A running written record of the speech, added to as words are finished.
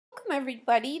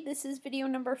everybody. This is video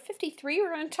number 53.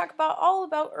 We're going to talk all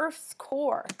about Earth's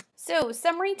core. So,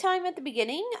 summary time at the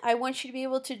beginning. I want you to be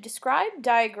able to describe,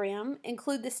 diagram,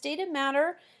 include the state of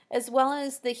matter, as well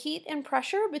as the heat and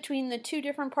pressure between the two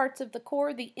different parts of the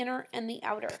core, the inner and the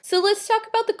outer. So let's talk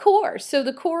about the core. So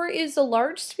the core is a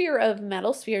large sphere of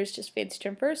metal. Sphere is just fancy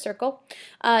term for a circle.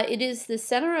 It is the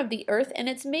center of the Earth, and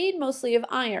it's made mostly of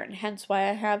iron, hence why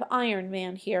I have Iron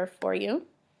Man here for you.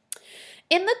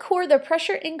 In the core, the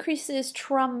pressure increases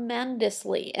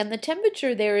tremendously, and the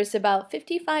temperature there is about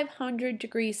 5,500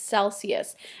 degrees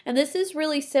Celsius. And this is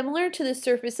really similar to the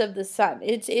surface of the sun.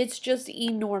 It's just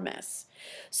enormous.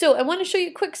 So I want to show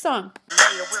you a quick song.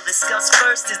 Layer we'll discuss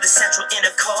first is the central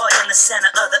inner core in the center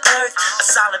of the Earth, a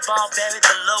solid ball buried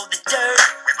below the dirt.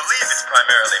 We believe it's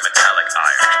primarily metallic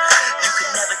iron. You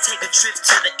could never take a trip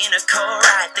to the inner core,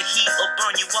 right? The heat will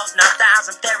burn you up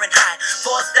 9,000 Fahrenheit,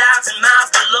 4,000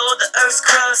 miles below the Earth's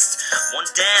crust. One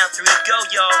down, three to go,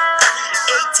 y'all.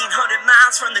 1,800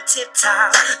 miles from the tip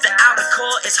top. The outer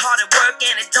core is hard at work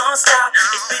and it don't stop.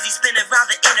 It's busy spinning around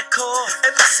the inner core.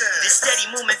 This steady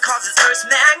movement causes Earth's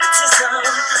magnetism,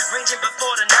 ranging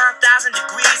before the 9,000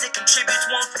 degrees. It contributes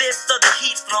 1/5 of the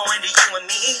heat flowing to you and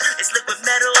me. It's liquid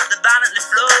metal that violently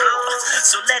flows.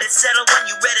 So let it settle when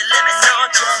you're ready. Let me know.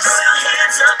 Just throw your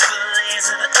hands up for the layers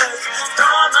of the Earth. Throw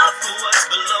them up for what's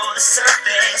below the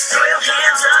surface. Throw your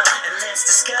hands up and let's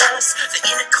discuss the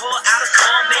inner core, outer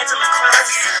core, mantle and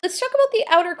crust. Let's talk about the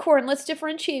outer core and let's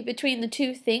differentiate between the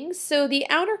two things. So the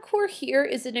outer core here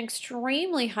is an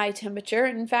extremely high temperature.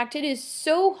 In fact, it is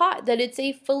so hot that it's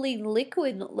a fully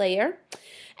liquid layer.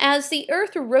 As the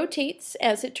Earth rotates,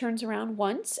 as it turns around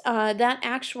once, that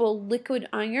actual liquid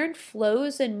iron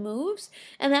flows and moves,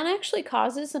 and that actually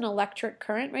causes an electric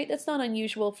current, right? That's not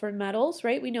unusual for metals,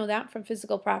 right? We know that from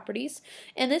physical properties.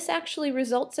 And this actually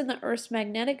results in the Earth's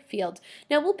magnetic field.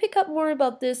 Now, we'll pick up more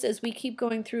about this as we keep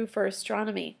going through for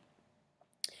astronomy.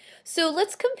 So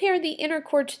let's compare the inner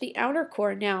core to the outer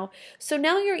core now. So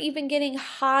now you're even getting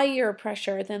higher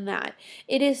pressure than that.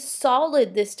 It is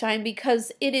solid this time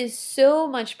because it is so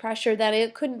much pressure that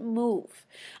it couldn't move.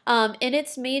 And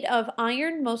it's made of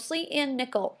iron mostly and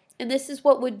nickel. And this is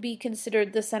what would be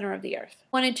considered the center of the Earth.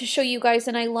 Wanted to show you guys,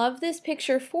 and I love this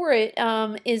picture for it,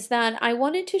 is that I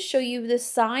wanted to show you the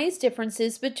size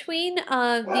differences between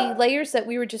the layers that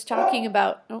we were just talking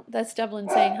about. Oh, that's Devlin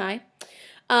saying hi.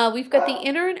 We've got the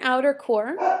inner and outer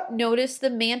core. Notice the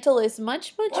mantle is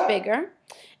much, much bigger,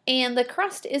 and the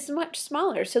crust is much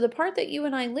smaller. So the part that you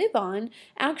and I live on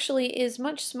actually is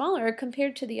much smaller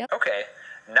compared to the other. Okay,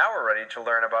 now we're ready to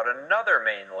learn about another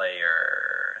main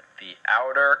layer, the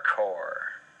outer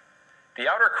core. The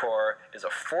outer core is a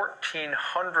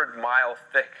 1,400-mile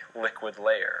thick liquid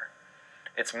layer.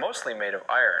 It's mostly made of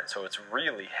iron, so it's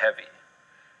really heavy.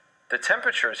 The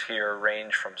temperatures here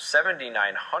range from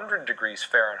 7,900 degrees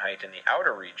Fahrenheit in the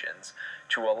outer regions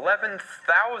to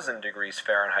 11,000 degrees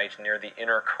Fahrenheit near the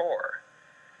inner core.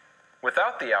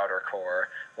 Without the outer core,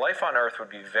 life on Earth would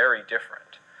be very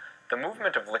different. The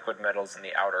movement of liquid metals in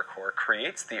the outer core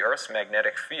creates the Earth's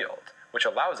magnetic field, which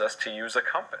allows us to use a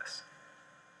compass.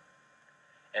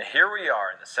 And here we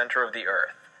are in the center of the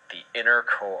Earth, the inner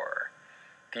core.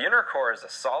 The inner core is a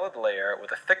solid layer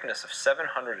with a thickness of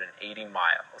 780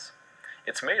 miles.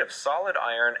 It's made of solid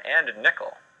iron and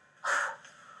nickel.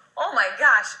 Oh my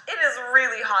gosh, it is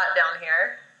really hot down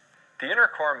here. The inner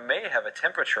core may have a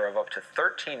temperature of up to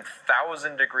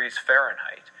 13,000 degrees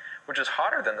Fahrenheit, which is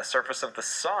hotter than the surface of the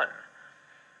sun.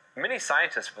 Many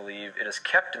scientists believe it is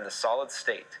kept in the solid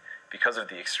state because of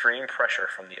the extreme pressure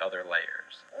from the other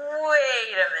layers.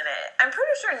 Wait a minute. I'm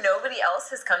pretty sure nobody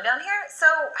else has come down here, so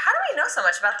how do we know so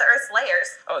much about the Earth's layers?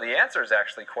 Oh, the answer is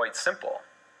actually quite simple.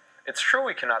 It's true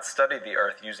we cannot study the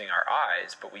Earth using our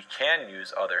eyes, but we can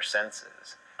use other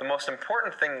senses. The most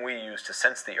important thing we use to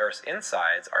sense the Earth's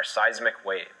insides are seismic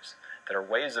waves, that are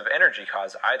waves of energy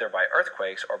caused either by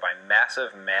earthquakes or by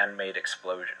massive man-made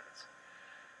explosions.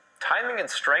 Timing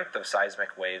and strength of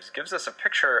seismic waves gives us a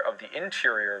picture of the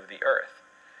interior of the Earth.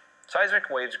 Seismic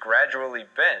waves gradually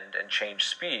bend and change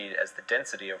speed as the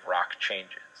density of rock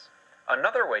changes.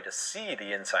 Another way to see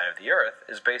the inside of the Earth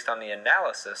is based on the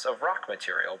analysis of rock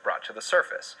material brought to the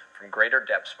surface from greater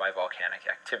depths by volcanic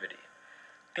activity.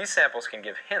 These samples can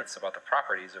give hints about the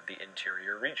properties of the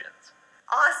interior regions.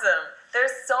 Awesome!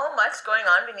 There's so much going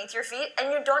on beneath your feet,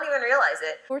 and you don't even realize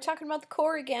it. We're talking about the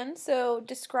core again, so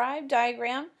describe,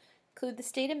 diagram, include the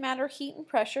state of matter, heat, and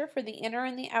pressure for the inner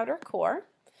and the outer core.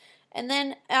 And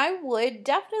then I would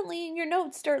definitely in your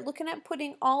notes start looking at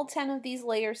putting all 10 of these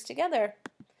layers together.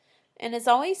 And as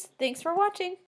always, thanks for watching.